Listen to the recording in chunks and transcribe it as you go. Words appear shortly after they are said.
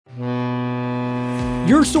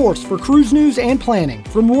Your source for cruise news and planning.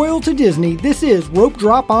 From Royal to Disney, this is Rope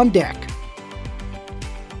Drop on Deck.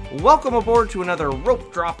 Welcome aboard to another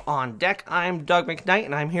Rope Drop on Deck. I'm Doug McKnight,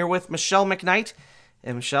 and I'm here with Michelle McKnight.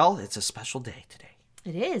 And Michelle, it's a special day today.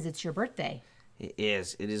 It is. It's your birthday. It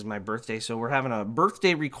is. It is my birthday, so we're having a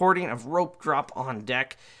birthday recording of Rope Drop on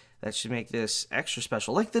Deck. That should make this extra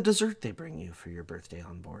special, like the dessert they bring you for your birthday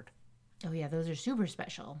on board. Oh, yeah, those are super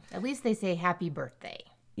special. At least they say happy birthday.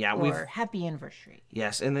 Yeah, or happy anniversary.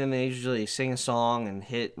 Yes, and then they usually sing a song and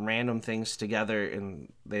hit random things together,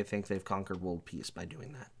 and they think they've conquered world peace by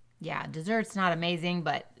doing that. Yeah, dessert's not amazing,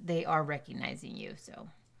 but they are recognizing you, so.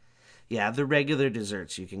 Yeah, the regular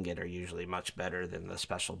desserts you can get are usually much better than the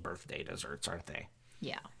special birthday desserts, aren't they?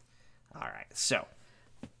 Yeah. All right, so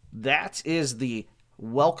that is the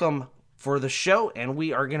welcome for the show, and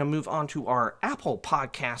we are going to move on to our Apple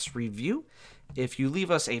Podcast review. If you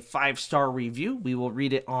leave us a 5-star review, we will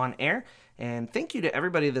read it on air. And thank you to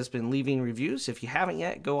everybody that's been leaving reviews. If you haven't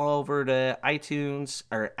yet, go over to iTunes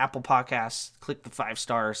or Apple Podcasts, click the 5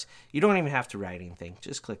 stars. You don't even have to write anything.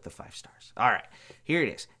 Just click the 5 stars. All right, here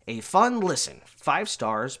it is. A fun listen. 5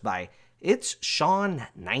 stars by It's Sean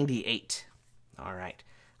 98. All right.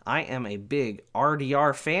 I am a big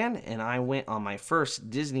RDR fan, and I went on my first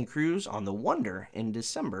Disney cruise on the Wonder in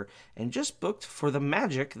December and just booked for the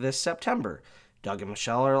Magic this September. Doug and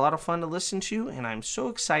Michelle are a lot of fun to listen to, and I'm so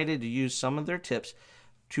excited to use some of their tips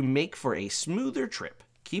to make for a smoother trip.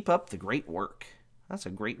 Keep up the great work. That's a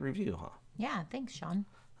great review, huh? Yeah, thanks, Sean.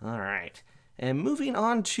 All right. And moving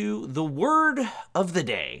on to the word of the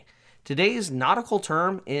day. Today's nautical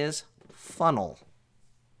term is funnel.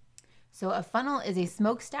 So a funnel is a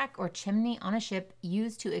smokestack or chimney on a ship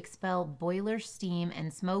used to expel boiler steam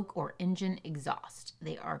and smoke or engine exhaust.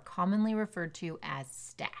 They are commonly referred to as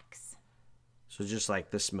stacks. So just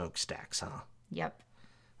like the smokestacks, huh? Yep.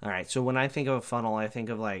 All right. So when I think of a funnel, I think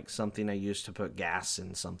of like something I use to put gas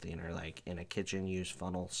in something, or like in a kitchen use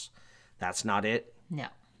funnels. That's not it? No.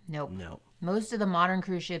 Nope. No. Most of the modern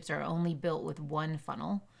cruise ships are only built with one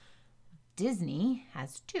funnel. Disney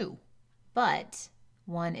has 2, but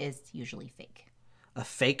one is usually fake. A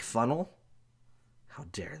fake funnel? How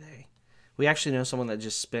dare they? We actually know someone that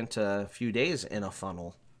just spent a few days in a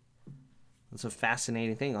funnel. It's a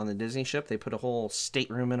fascinating thing. On the Disney ship, they put a whole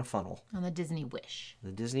stateroom in a funnel. On the Disney Wish.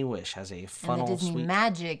 The Disney Wish has a funnel And the Disney suite.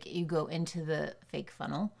 Magic, you go into the fake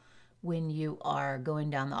funnel when you are going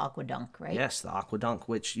down the aquadunk, right? Yes, the aquadunk,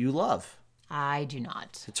 which you love. I do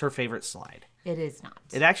not. It's her favorite slide. It is not.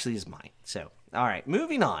 It actually is mine. So, all right,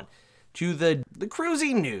 moving on to the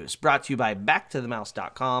cruising news, brought to you by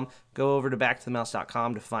backtothemouse.com. Go over to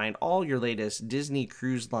backtothemouse.com to find all your latest Disney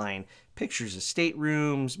Cruise Line pictures of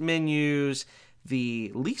staterooms, menus,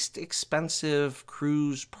 the least expensive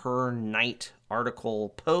cruise per night article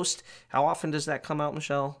post. How often does that come out,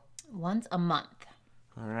 Michelle? Once a month.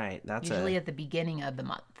 All right, that's usually at the beginning of the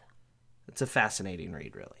month. It's a fascinating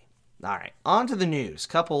read, really. All right, on to the news.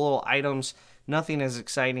 Couple little items. Nothing as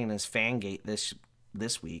exciting as Fangate this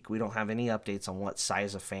week. We don't have any updates on what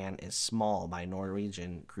size of fan is small by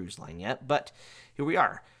Norwegian Cruise Line yet, but here we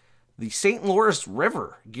are. The St. Lawrence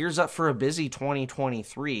River gears up for a busy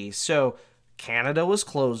 2023. So Canada was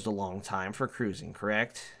closed a long time for cruising,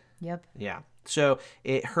 correct? Yep. Yeah. So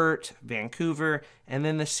it hurt Vancouver, and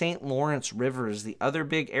then the St. Lawrence River is the other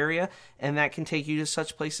big area, and that can take you to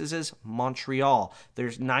such places as Montreal.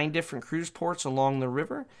 There's 9 different cruise ports along the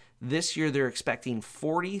river. This year they're expecting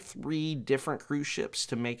 43 different cruise ships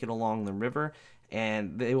to make it along the river,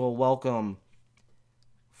 and they will welcome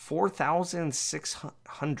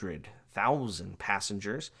 4,600,000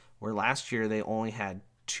 passengers, where last year they only had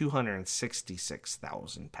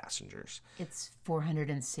 266,000 passengers. It's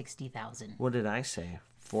 460,000. What did I say?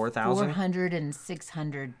 4,000? 400 and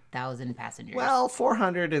 600,000 passengers. Well,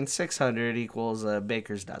 400 and 600 equals a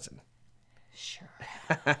baker's dozen. Sure.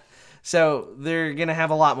 So they're going to have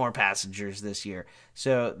a lot more passengers this year.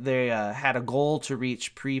 So they had a goal to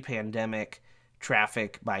reach pre-pandemic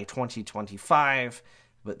traffic by 2025,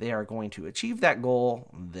 but they are going to achieve that goal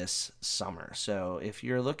this summer. So if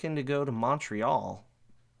you're looking to go to Montreal,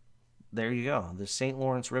 there you go. The St.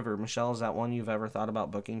 Lawrence River. Michelle, is that one you've ever thought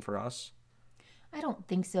about booking for us? I don't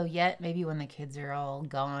think so yet. Maybe when the kids are all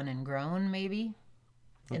gone and grown, maybe.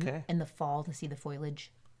 Okay. In the fall to see the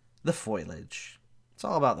foliage. The foliage. It's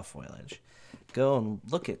all about the foliage. Go and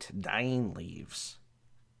look at dying leaves.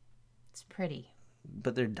 It's pretty.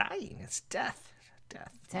 But they're dying. It's death.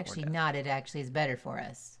 Death. It's actually not. It actually is better for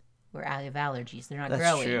us. We're out of allergies. They're not That's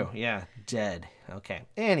growing. true. Yeah. Dead. Okay.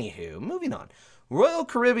 Anywho, moving on. Royal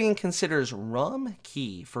Caribbean considers Rum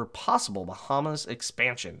Key for possible Bahamas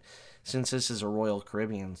expansion. since this is a Royal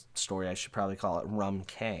Caribbean story, I should probably call it Rum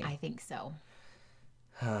K. I think so.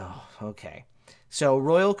 Oh, okay. So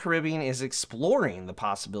Royal Caribbean is exploring the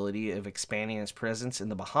possibility of expanding its presence in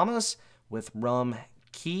the Bahamas with Rum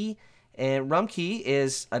Key. And Rum Key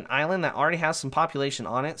is an island that already has some population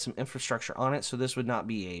on it, some infrastructure on it. So this would not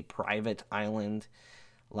be a private island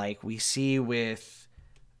like we see with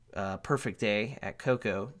Perfect Day at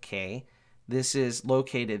Coco Cay. This is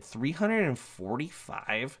located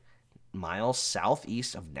 345 miles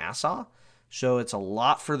southeast of Nassau. So it's a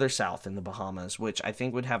lot further south in the Bahamas, which I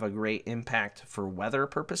think would have a great impact for weather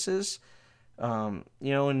purposes. In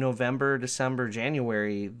November, December,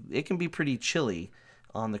 January, it can be pretty chilly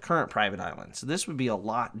on the current private island. So this would be a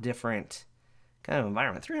lot different kind of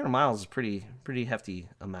environment. 300 miles is pretty hefty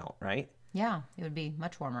amount, right? Yeah, it would be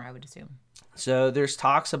much warmer, I would assume. So there's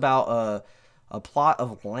talks about a plot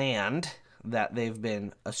of land that they've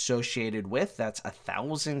been associated with. That's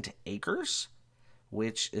 1,000 acres,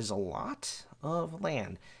 which is a lot of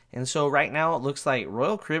land. And so right now it looks like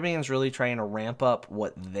Royal Caribbean's really trying to ramp up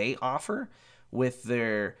what they offer with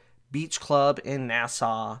their beach club in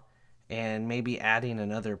Nassau and maybe adding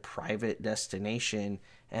another private destination.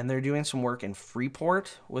 And they're doing some work in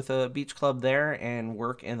Freeport with a beach club there and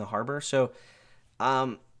work in the harbor. So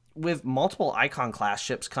with multiple Icon class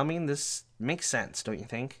ships coming, this makes sense, don't you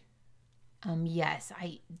think? Yes,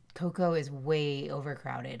 Coco is way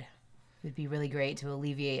overcrowded. It would be really great to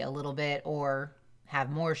alleviate a little bit or have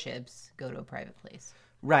more ships go to a private place.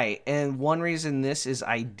 Right. And one reason this is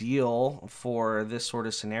ideal for this sort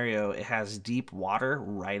of scenario, it has deep water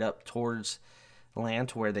right up towards land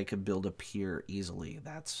to where they could build a pier easily.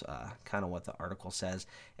 That's kind of what the article says.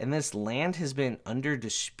 And this land has been under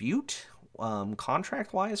dispute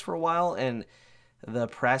contract-wise for a while. And the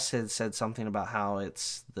press had said something about how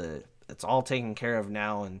it's all taken care of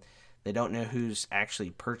now and they don't know who's actually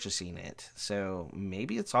purchasing it. So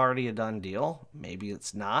maybe it's already a done deal. Maybe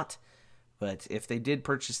it's not. But if they did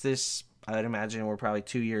purchase this, I would imagine we're probably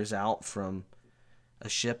 2 years out from a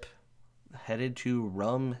ship headed to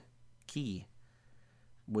Rum Key,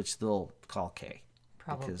 which they'll call K.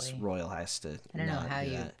 Probably. Because Royal has to. I don't know not how do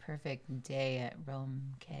you that. perfect day at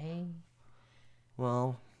Rum K.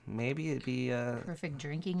 Well, maybe it'd be a Perfect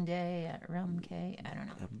drinking day at Rum K. I don't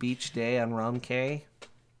know. beach day on Rum K.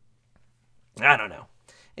 I don't know.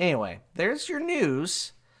 Anyway, there's your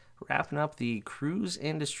news. Wrapping up the cruise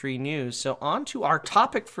industry news. So on to our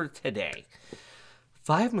topic for today.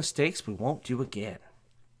 5 mistakes we won't do again.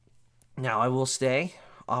 Now, I will say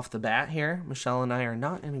off the bat here, Michelle and I are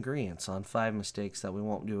not in agreement on 5 mistakes that we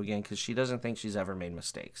won't do again because she doesn't think she's ever made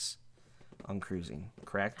mistakes on cruising,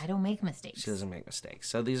 correct? I don't make mistakes. She doesn't make mistakes.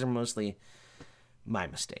 So these are mostly my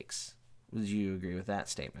mistakes. Would you agree with that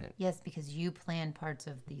statement? Yes, because you plan parts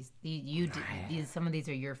of these. Some of these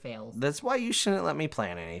are your fails. That's why you shouldn't let me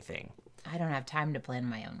plan anything. I don't have time to plan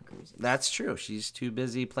my own cruises. That's true. She's too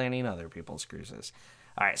busy planning other people's cruises.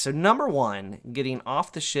 All right, so number 1, getting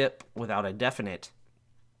off the ship without a definite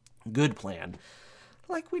good plan,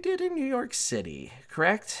 like we did in New York City,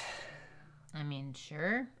 correct? I mean,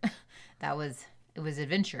 sure. It was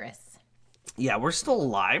adventurous. Yeah, we're still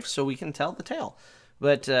alive, so we can tell the tale.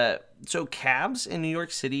 But so cabs in New York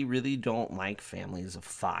City really don't like families of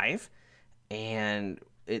 5, and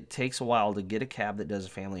it takes a while to get a cab that does a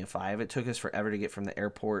family of 5. It took us forever to get from the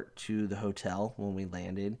airport to the hotel when we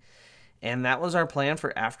landed, and that was our plan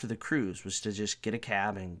for after the cruise, was to just get a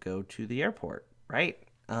cab and go to the airport, right?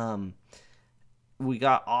 We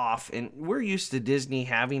got off, and we're used to Disney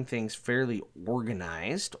having things fairly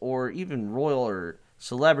organized, or even Royal or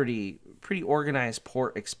Celebrity, pretty organized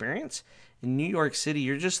port experience. In New York City,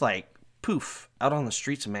 you're just like, poof, out on the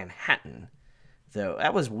streets of Manhattan. Though,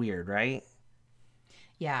 that was weird, right?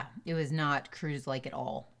 Yeah, it was not cruise-like at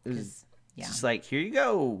all. It was just like, here you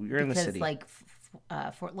go, you're in the city. Because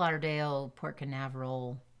like Fort Lauderdale, Port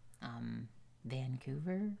Canaveral,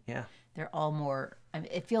 Vancouver. Yeah. They're all more,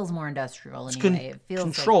 it feels more industrial anyway. It feels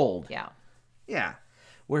controlled. Like, yeah. Yeah.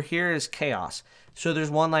 Where here is chaos. So there's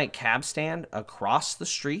one like cab stand across the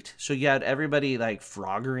street. So you had everybody like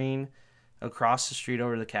froggering across the street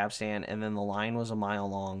over to the cab stand, and then the line was a mile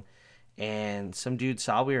long. And some dude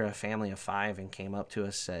saw we were a family of 5 and came up to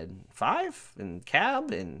us, said 5 and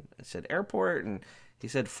cab, and I said airport, and he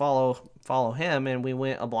said follow him, and we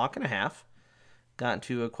went a block and a half, got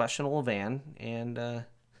into a questionable van, and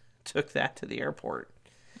took that to the airport.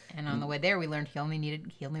 And on the way there, we learned he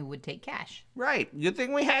only would take cash. Right. Good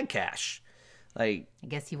thing we had cash. Like, I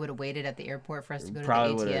guess he would have waited at the airport for us to go to the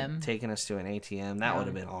probably would ATM. have taken us to an ATM. That would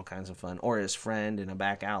have been all kinds of fun. Or his friend in a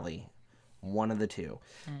back alley. One of the two.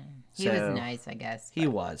 He was nice, I guess. He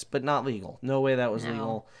was, but not legal. No way that was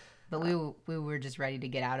legal. But we were just ready to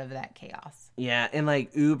get out of that chaos. Yeah, and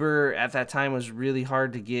like Uber at that time was really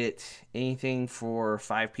hard to get anything for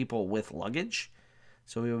 5 people with luggage.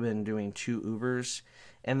 So we've been doing 2 Ubers.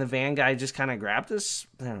 And the van guy just kind of grabbed us.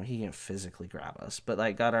 I don't know, he didn't physically grab us, but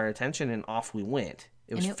like got our attention and off we went.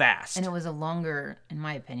 It was fast. And it was a longer, in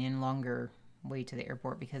my opinion, way to the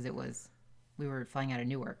airport because we were flying out of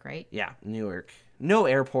Newark, right? Yeah, Newark. No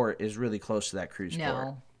airport is really close to that cruise port.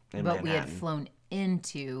 No, but Manhattan. we had flown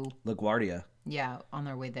into LaGuardia. Yeah, on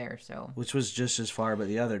our way there, so. Which was just as far, but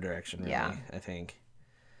the other direction, really, Yeah. I think.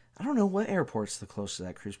 I don't know what airport's the closest to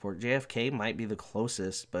that cruise port. JFK might be the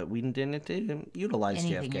closest, but we didn't utilize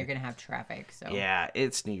Anything, JFK. you're going to have traffic, so. Yeah,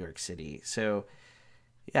 it's New York City. So,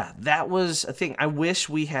 yeah, that was a thing. I wish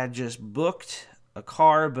we had just booked a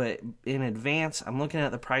car, but in advance, I'm looking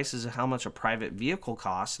at the prices of how much a private vehicle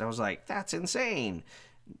costs, and I was like, that's insane.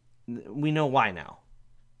 We know why now.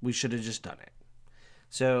 We should have just done it.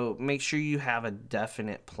 So make sure you have a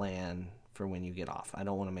definite plan for when you get off. I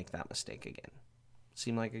don't want to make that mistake again.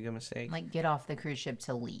 Seem like a good mistake? Like get off the cruise ship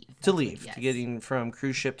to leave. To leave. Yes. To getting from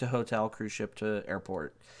cruise ship to hotel, cruise ship to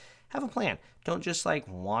airport. Have a plan. Don't just like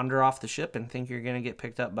wander off the ship and think you're going to get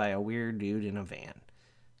picked up by a weird dude in a van.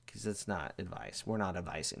 Because that's not advice. We're not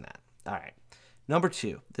advising that. All right. Number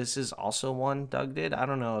 2. This is also one Doug did. I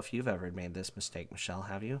don't know if you've ever made this mistake, Michelle.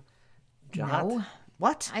 Have you? No.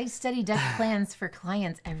 What? I study deck plans for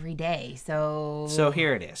clients every day, so... So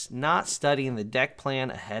here it is. Not studying the deck plan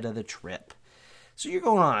ahead of the trip. So you're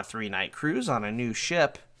going on a 3-night cruise on a new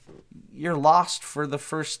ship. You're lost for the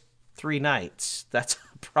first 3 nights. That's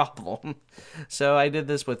a problem. So I did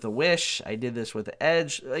this with the Wish. I did this with the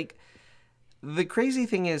Edge. Like, the crazy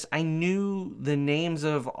thing is I knew the names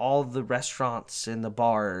of all the restaurants and the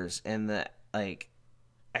bars and the, like,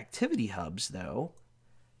 activity hubs, though.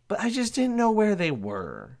 But I just didn't know where they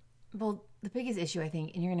were. Well, the biggest issue, I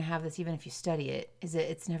think, and you're going to have this even if you study it, is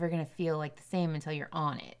that it's never going to feel like the same until you're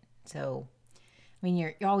on it. So, I mean,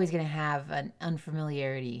 you're always going to have an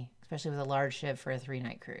unfamiliarity, especially with a large ship for a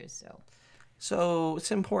 3-night cruise. So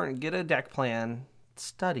it's important. Get a deck plan.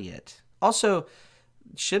 Study it. Also,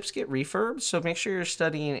 ships get refurbed, so make sure you're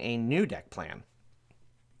studying a new deck plan.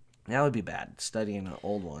 That would be bad, studying an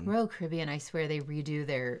old one. Royal Caribbean, I swear they redo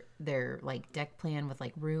their like deck plan with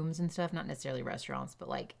like rooms and stuff, not necessarily restaurants, but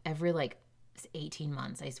like every like 18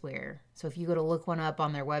 months, I swear. So if you go to look one up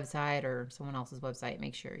on their website or someone else's website,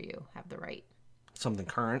 make sure you have the right Something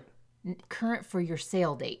current for your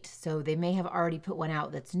sale date. So they may have already put one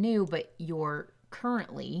out that's new, but you're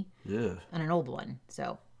currently on an old one.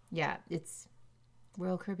 So yeah, it's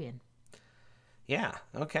Royal Caribbean. Yeah,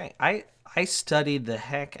 okay. I studied the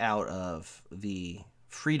heck out of the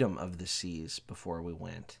Freedom of the Seas before we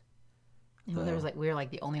went. Well, there was like we were like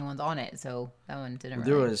the only ones on it, so that one didn't.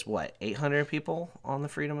 There was what 800 people on the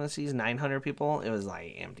Freedom of the Seas, 900 people. It was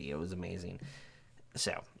like empty. It was amazing.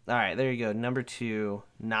 So, all right, there you go. Number 2,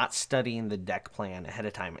 not studying the deck plan ahead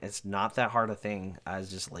of time. It's not that hard a thing. I was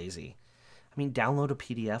just lazy. I mean, download a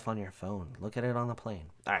PDF on your phone. Look at it on the plane.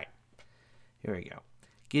 All right, here we go.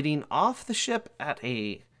 Getting off the ship at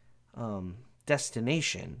a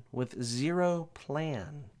destination with zero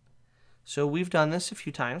plan. So we've done this a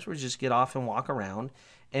few times. We just get off and walk around,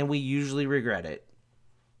 and we usually regret it,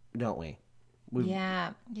 don't we?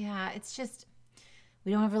 Yeah. It's just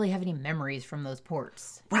we don't really have any memories from those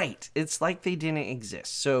ports. Right. It's like they didn't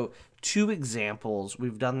exist. So 2 examples.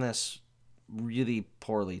 We've done this really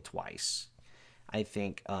poorly twice. I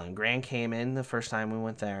think Grand Cayman the first time we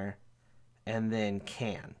went there, and then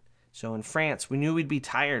Cannes. So in France, we knew we'd be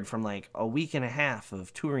tired from like a week and a half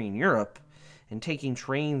of touring Europe and taking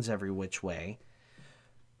trains every which way.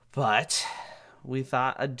 But we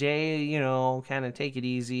thought a day, kind of take it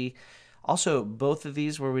easy. Also, both of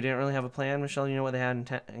these where we didn't really have a plan, Michelle, you know what they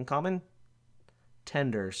had in common?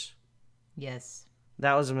 Tenders. Yes.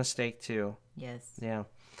 That was a mistake too. Yes. Yeah.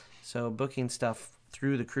 So booking stuff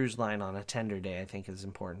through the cruise line on a tender day, I think, is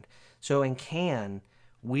important. So in Cannes,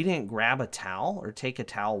 we didn't grab a towel or take a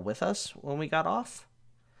towel with us when we got off.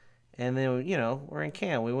 And then, we're in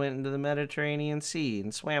Cannes. We went into the Mediterranean Sea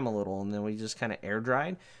and swam a little, and then we just kind of air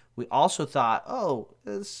dried. We also thought,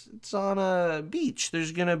 it's on a beach.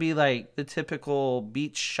 There's going to be like the typical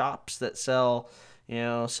beach shops that sell,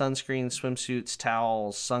 sunscreen, swimsuits,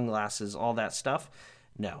 towels, sunglasses, all that stuff.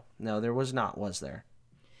 No, there was not, was there?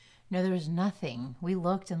 No, there was nothing. We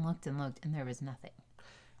looked and looked and looked, and there was nothing.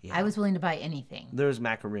 Yeah. I was willing to buy anything. There was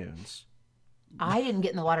macaroons. I didn't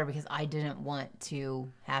get in the water because I didn't want to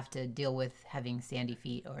have to deal with having sandy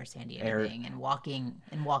feet or sandy anything and walking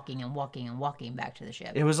back to the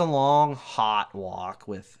ship. It was a long, hot walk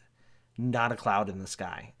with not a cloud in the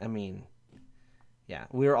sky. I mean, Yeah.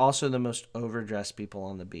 We were also the most overdressed people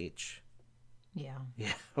on the beach. Yeah.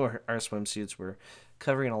 Yeah. Our swimsuits were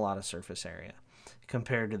covering a lot of surface area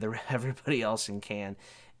compared to everybody else in Cannes.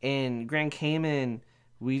 In Grand Cayman,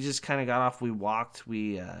 we just kind of got off. We walked.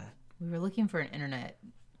 We were looking for an internet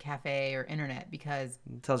cafe or internet because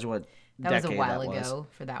it tells you what that was a decade while that was. ago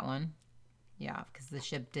for that one. Yeah, because the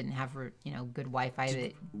ship didn't have good Wi-Fi.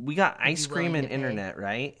 That We got you'd be ice cream willing and to pay. internet,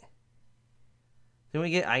 right? Didn't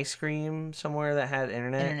we get ice cream somewhere that had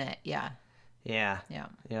internet? Internet, yeah. Yeah. Yeah.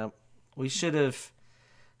 Yep. We should have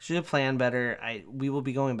planned better. We will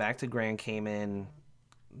be going back to Grand Cayman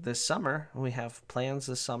this summer. We have plans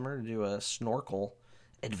this summer to do a snorkel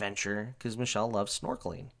adventure because Michelle loves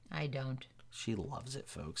snorkeling. I don't. She loves it,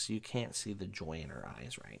 folks. You can't see the joy in her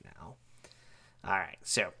eyes right now. All right,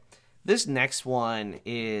 so this next one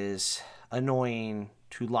is annoying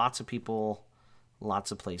to lots of people,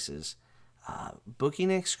 lots of places.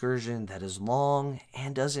 Booking an excursion that is long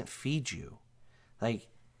and doesn't feed you. Like,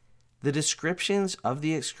 the descriptions of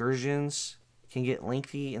the excursions can get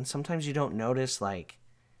lengthy, and sometimes you don't notice, like,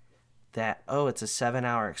 that, oh, it's a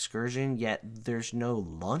 7-hour excursion, yet there's no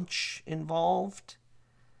lunch involved.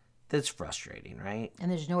 That's frustrating, right?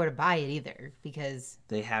 And there's nowhere to buy it either because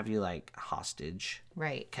They have you, like, hostage.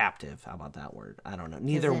 right. Captive. How about that word? I don't know.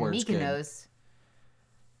 Neither word's good. Mykonos,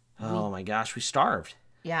 Oh, my gosh. We starved.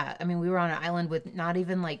 yeah. I mean, we were on an island with not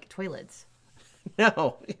even like toilets.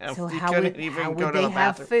 No. Yeah, So we how couldn't would, even how go would to they the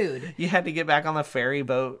have bathroom. food? You had to get back on the ferry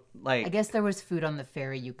boat. Like, I guess there was food on the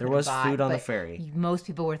ferry. You could There was bought, food on the but ferry. Most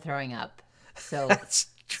people were throwing up. So that's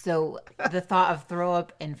So the thought of throw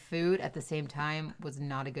up and food at the same time was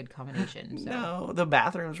not a good combination. So. No, the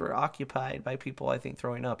bathrooms were occupied by people, I think,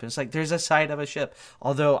 throwing up. It's like there's a side of a ship.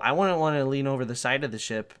 Although I wouldn't want to lean over the side of the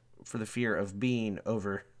ship for the fear of being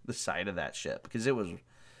over the side of that ship because it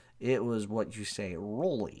was what you say,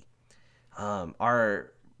 rolly.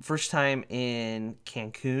 Our first time in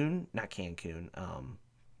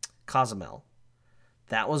Cozumel.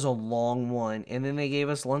 That was a long one. And then they gave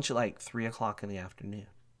us lunch at like 3 o'clock in the afternoon.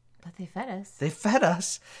 But they fed us. They fed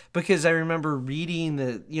us because I remember reading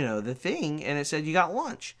the thing and it said you got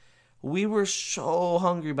lunch. We were so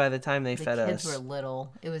hungry by the time they fed us. The kids were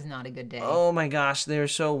little. It was not a good day. Oh my gosh, they were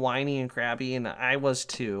so whiny and crabby, and I was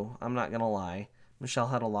too. I'm not going to lie. Michelle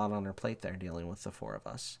had a lot on her plate there dealing with the four of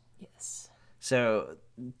us. Yes. So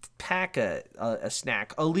pack a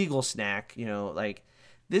snack, a legal snack, like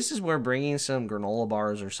this is where bringing some granola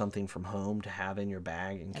bars or something from home to have in your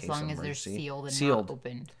bag in case of emergency. As long as they're sealed and not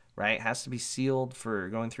opened. Right? It has to be sealed for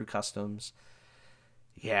going through customs.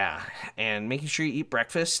 Yeah. And making sure you eat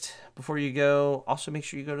breakfast before you go. Also make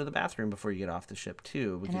sure you go to the bathroom before you get off the ship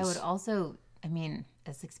too. And I would also,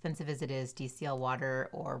 as expensive as it is, DCL water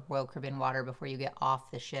or Royal Caribbean water before you get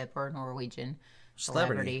off the ship or Norwegian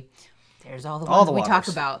Celebrity. There's all the ones we talk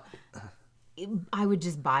about. I would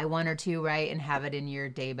just buy one or two, right, and have it in your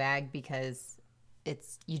day bag because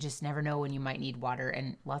you just never know when you might need water,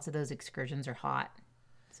 and lots of those excursions are hot.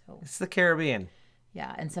 So it's the Caribbean.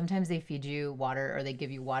 Yeah, and sometimes they feed you water or they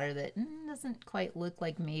give you water that doesn't quite look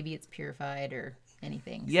like maybe it's purified or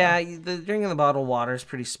anything. So. Yeah, the drinking the bottled water is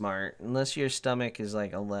pretty smart, unless your stomach is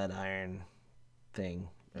like a lead iron thing.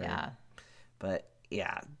 Yeah. But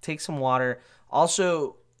yeah, take some water.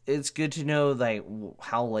 Also, it's good to know like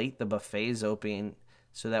how late the buffet is open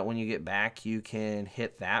so that when you get back, you can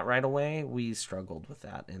hit that right away. We struggled with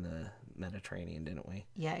that in the Mediterranean, didn't we?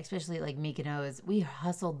 Yeah, especially like Mykonos. We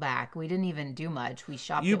hustled back. We didn't even do much. We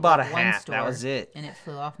shopped You at bought a one hat. store. That was it. And it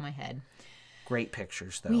flew off my head. Great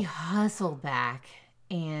pictures, though. We hustled back,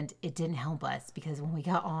 and it didn't help us because when we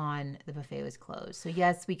got on, the buffet was closed. So,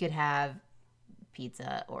 yes, we could have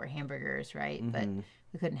pizza or hamburgers, right? Mm-hmm. But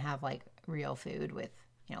we couldn't have like real food with,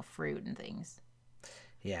 fruit and things.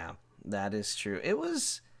 Yeah, that is true. It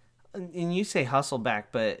was, and you say hustle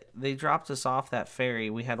back, but they dropped us off that ferry.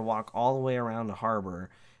 We had to walk all the way around the harbor,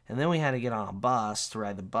 and then we had to get on a bus to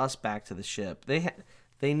ride the bus back to the ship.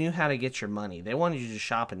 They knew how to get your money. They wanted you to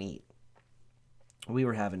shop and eat. We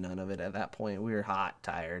were having none of it at that point. We were hot,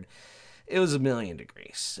 tired. It was 1,000,000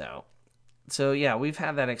 degrees. So yeah, we've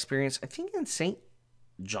had that experience. I think in St.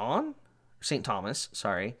 Thomas,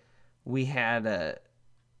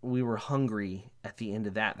 we were hungry at the end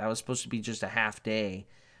of that. That was supposed to be just a half day,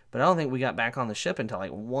 but I don't think we got back on the ship until like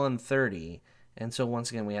 1:30. And so once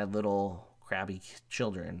again, we had little crabby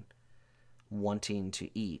children wanting to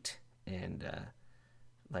eat. And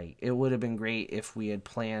it would have been great if we had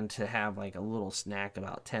planned to have like a little snack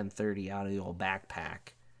about 10:30 out of the old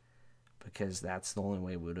backpack, because that's the only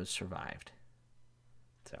way we would have survived.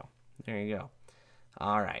 So there you go.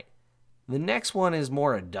 All right. The next one is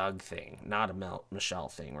more a Doug thing, not a Michelle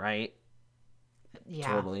thing, right? Yeah.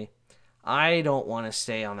 Totally. I don't want to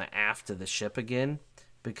stay on the aft of the ship again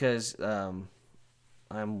because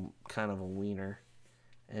I'm kind of a wiener,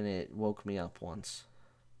 and it woke me up once.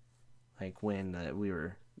 Like when we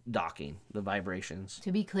were docking, the vibrations.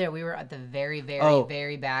 To be clear, we were at the very, very, Oh.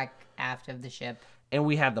 very back aft of the ship. And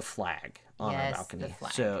we had the flag on our Yes, balcony. the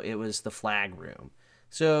flag. So it was the flag room.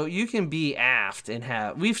 So you can be aft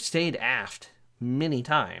and we've stayed aft many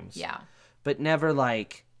times. Yeah. But never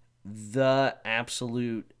like the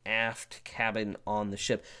absolute aft cabin on the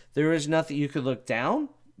ship. There is nothing, you could look down.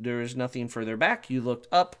 There is nothing further back. You looked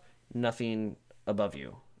up, nothing above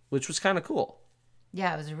you, which was kind of cool.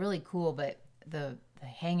 Yeah, it was really cool, but the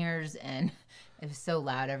hangers and it was so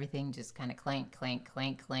loud. Everything just kind of clank, clank,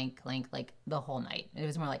 clank, clank, clank, like the whole night. It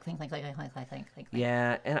was more like clank, clank, clank, clank, clank, clank, clank, clank.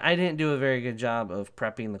 Yeah, and I didn't do a very good job of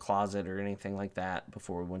prepping the closet or anything like that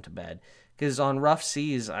before we went to bed. Because on rough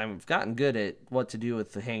seas, I've gotten good at what to do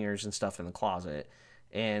with the hangers and stuff in the closet.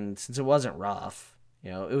 And since it wasn't rough,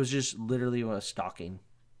 it was just literally a stocking.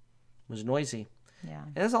 It was noisy. Yeah.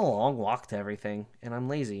 And it's a long walk to everything, and I'm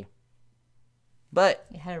lazy. But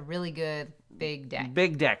It had a really good big deck.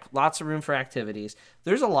 big deck, lots of room for activities.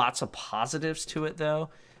 There's lots of positives to it, though.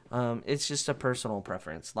 It's just a personal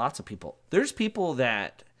preference. Lots of people. There's people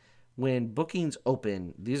that when bookings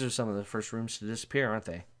open, these are some of the first rooms to disappear, aren't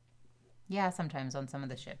they? Yeah, sometimes on some of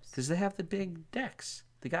the ships. Because they have the big decks.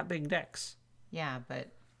 They got big decks. Yeah, but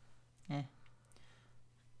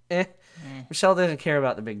Michelle doesn't care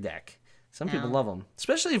about the big deck. Some people No. love them,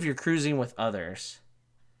 especially if you're cruising with others.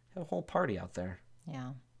 Have a whole party out there.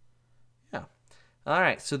 yeah. Yeah. All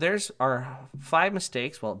right. So there's our 5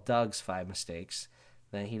 mistakes. Well, Doug's 5 mistakes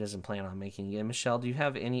that he doesn't plan on making again. Michelle, do you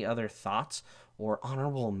have any other thoughts or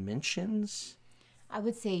honorable mentions? I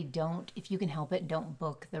would say if you can help it, don't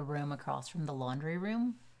book the room across from the laundry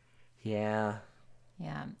room. Yeah.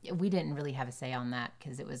 Yeah, we didn't really have a say on that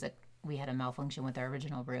because we had a malfunction with our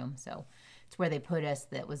original room, so it's where they put us.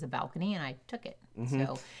 That was a balcony, and I took it.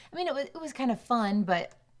 So I mean, it was kind of fun,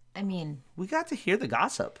 but I mean, We got to hear the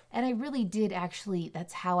gossip. and I really did actually.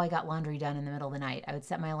 That's how I got laundry done in the middle of the night. I would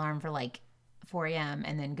set my alarm for like 4 a.m.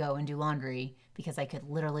 and then go and do laundry because I could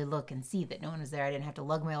literally look and see that no one was there. I didn't have to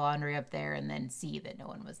lug my laundry up there and then see that no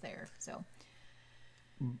one was there. So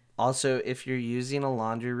Also, if you're using a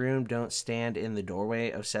laundry room, don't stand in the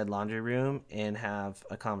doorway of said laundry room and have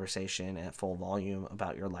a conversation at full volume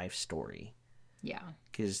about your life story. yeah.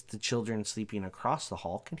 Because the children sleeping across the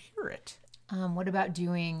hall can hear it. What about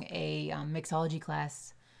doing a mixology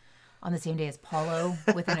class on the same day as Paulo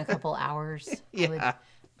within a couple hours? Yeah.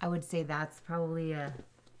 I would say that's probably I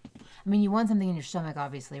mean, you want something in your stomach,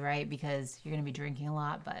 obviously, right? Because you're going to be drinking a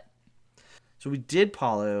lot, but So we did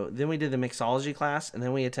Paulo, then we did the mixology class, and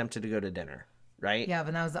then we attempted to go to dinner, right? yeah,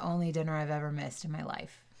 but that was the only dinner I've ever missed in my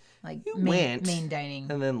life. Like went main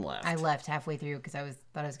dining. and then left. I left halfway through because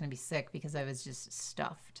thought I was going to be sick because I was just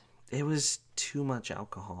stuffed. It was too much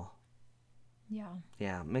alcohol. Yeah.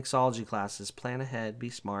 Yeah, mixology classes, plan ahead, be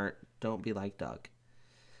smart, don't be like Doug.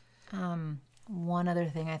 One other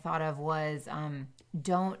thing I thought of was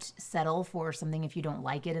don't settle for something if you don't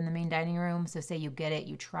like it in the main dining room. So say you get it,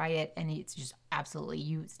 you try it, and it's just absolutely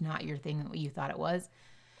it's not your thing that you thought it was.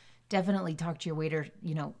 Definitely talk to your waiter.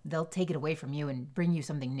 They'll take it away from you and bring you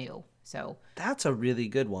something new. So That's a really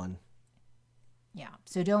good one. yeah.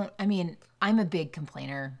 So I'm a big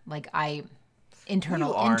complainer. Like internal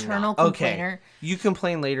You are not. complainer. Okay, you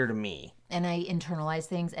complain later to me. And I internalize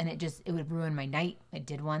things, and it would ruin my night. It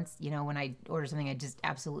did once, when I ordered something I just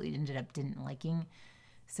absolutely ended up didn't liking.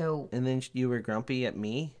 So And then you were grumpy at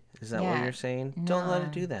me? Is that what Yeah. you're saying? Don't let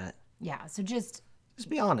it do that. yeah, so just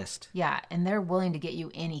Be honest. yeah, and they're willing to get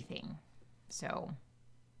you anything. So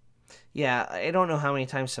Yeah, I don't know how many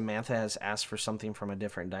times Samantha has asked for something from a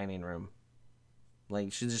different dining room.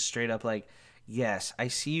 Like, she's just straight up like, yes, I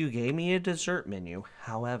see you gave me a dessert menu.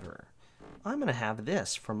 However, I'm going to have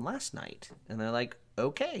this from last night. And they're like,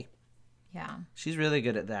 okay. yeah, She's really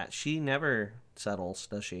good at that. She never settles,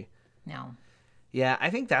 does she? no, Yeah, I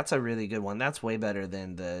think that's a really good one. That's way better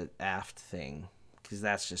than the aft thing because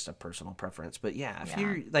that's just a personal preference. But yeah, if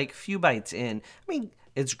you're like few bites in, I mean,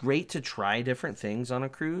 it's great to try different things on a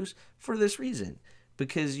cruise for this reason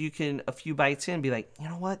because you can, a few bites in, be like, you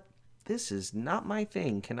know what? This is not my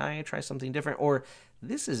thing. Can I try something different? Or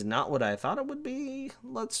this is not what I thought it would be.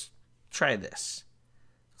 Let's try this.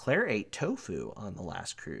 Claire ate tofu on the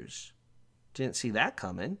last cruise. Didn't see that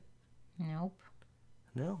coming. nope.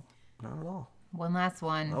 No, not at all. One last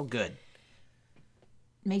one. Oh, good.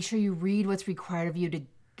 Make sure you read what's required of you to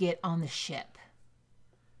get on the ship.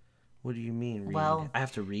 What do you mean, read? Well- I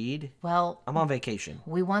have to read? Well, I'm on vacation.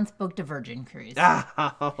 we once booked a Virgin cruise.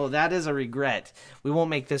 Oh, that is a regret. We won't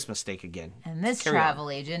make this mistake again. And this Carry on. travel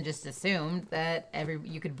agent just assumed that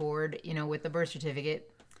you could board, with the birth certificate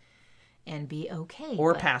and be okay.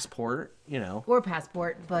 Or but- passport, Or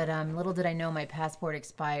passport, but little did I know my passport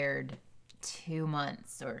expired 2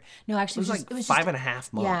 months or no, actually It was like it was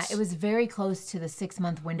 5.5 months. Yeah, it was very close to the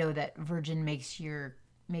 6-month window that Virgin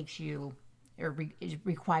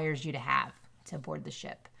requires you to have to board the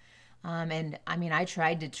ship. And I mean, I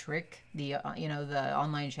tried to trick the the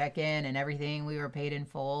online check-in and everything. We were paid in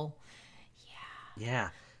full. Yeah.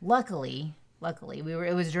 Luckily,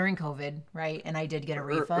 it was during COVID, right? And I did get a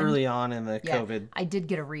refund. Early on in the Yeah, COVID. I did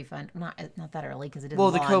get a refund. Not that early because it didn't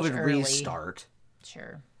Well, the launch COVID early. restart.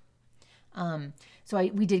 Sure. So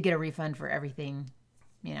we did get a refund for everything,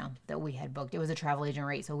 that we had booked. It was a travel agent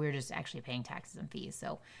rate, so we were just actually paying taxes and fees.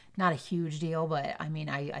 So not a huge deal, but I mean,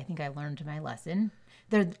 I think I learned my lesson.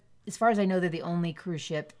 As far as I know, they're the only cruise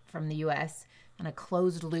ship from the U.S. on a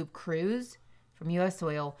closed loop cruise from U.S.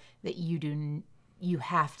 soil that you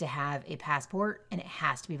have to have a passport and it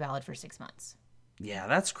has to be valid for 6 months. Yeah,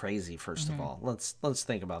 that's crazy. First Mm-hmm. of all, let's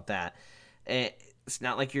think about that. It's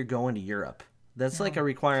not like you're going to Europe. That's like a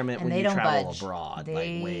requirement And when they you don't travel budge. abroad.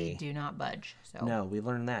 They do not budge. So No, we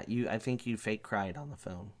learned that. I think you fake cried on the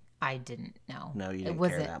phone. I didn't know. No, you didn't it care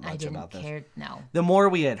wasn't, that I much didn't about this. care. No. The more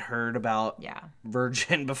we had heard about Yeah.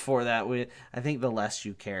 Virgin before that, I think the less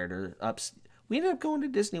you cared. We ended up going to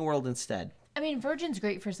Disney World instead. I mean, Virgin's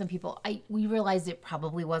great for some people. We realized it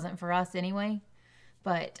probably wasn't for us anyway,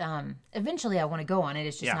 but eventually I want to go on it.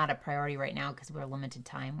 It's just Yeah. not a priority right now because we're limited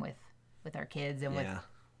time with our kids and with Yeah.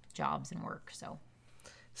 jobs and work. So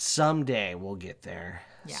Someday we'll get there.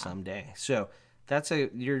 Yeah. Someday. So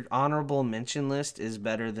your honorable mention list is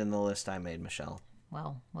better than the list I made, Michelle.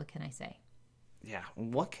 well, what can I say? Yeah,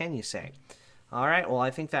 what can you say? All right, well, I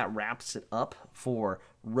think that wraps it up for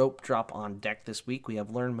Rope Drop on Deck this week. We have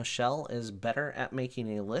learned Michelle is better at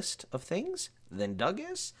making a list of things than Doug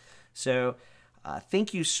is. So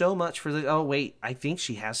thank you so much for the... Oh, wait, I think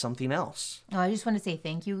she has something else. I just want to say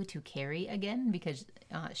thank you to Carrie again because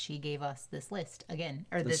she gave us this list again.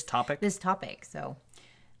 Or This topic? This topic. So,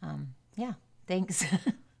 yeah, thanks.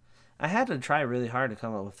 I had to try really hard to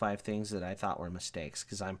come up with 5 things that I thought were mistakes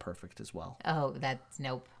because I'm perfect as well. Oh, that's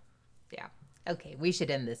nope. Yeah. Okay, we should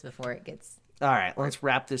end this before it gets... All right, let's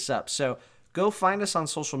wrap this up. So go find us on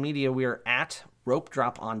social media. We are at Rope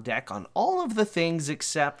Drop on Deck on all of the things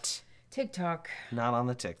except TikTok. not on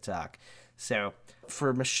the TikTok. So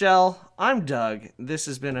for Michelle, I'm Doug. This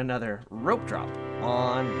has been another Rope Drop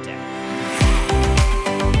on Deck.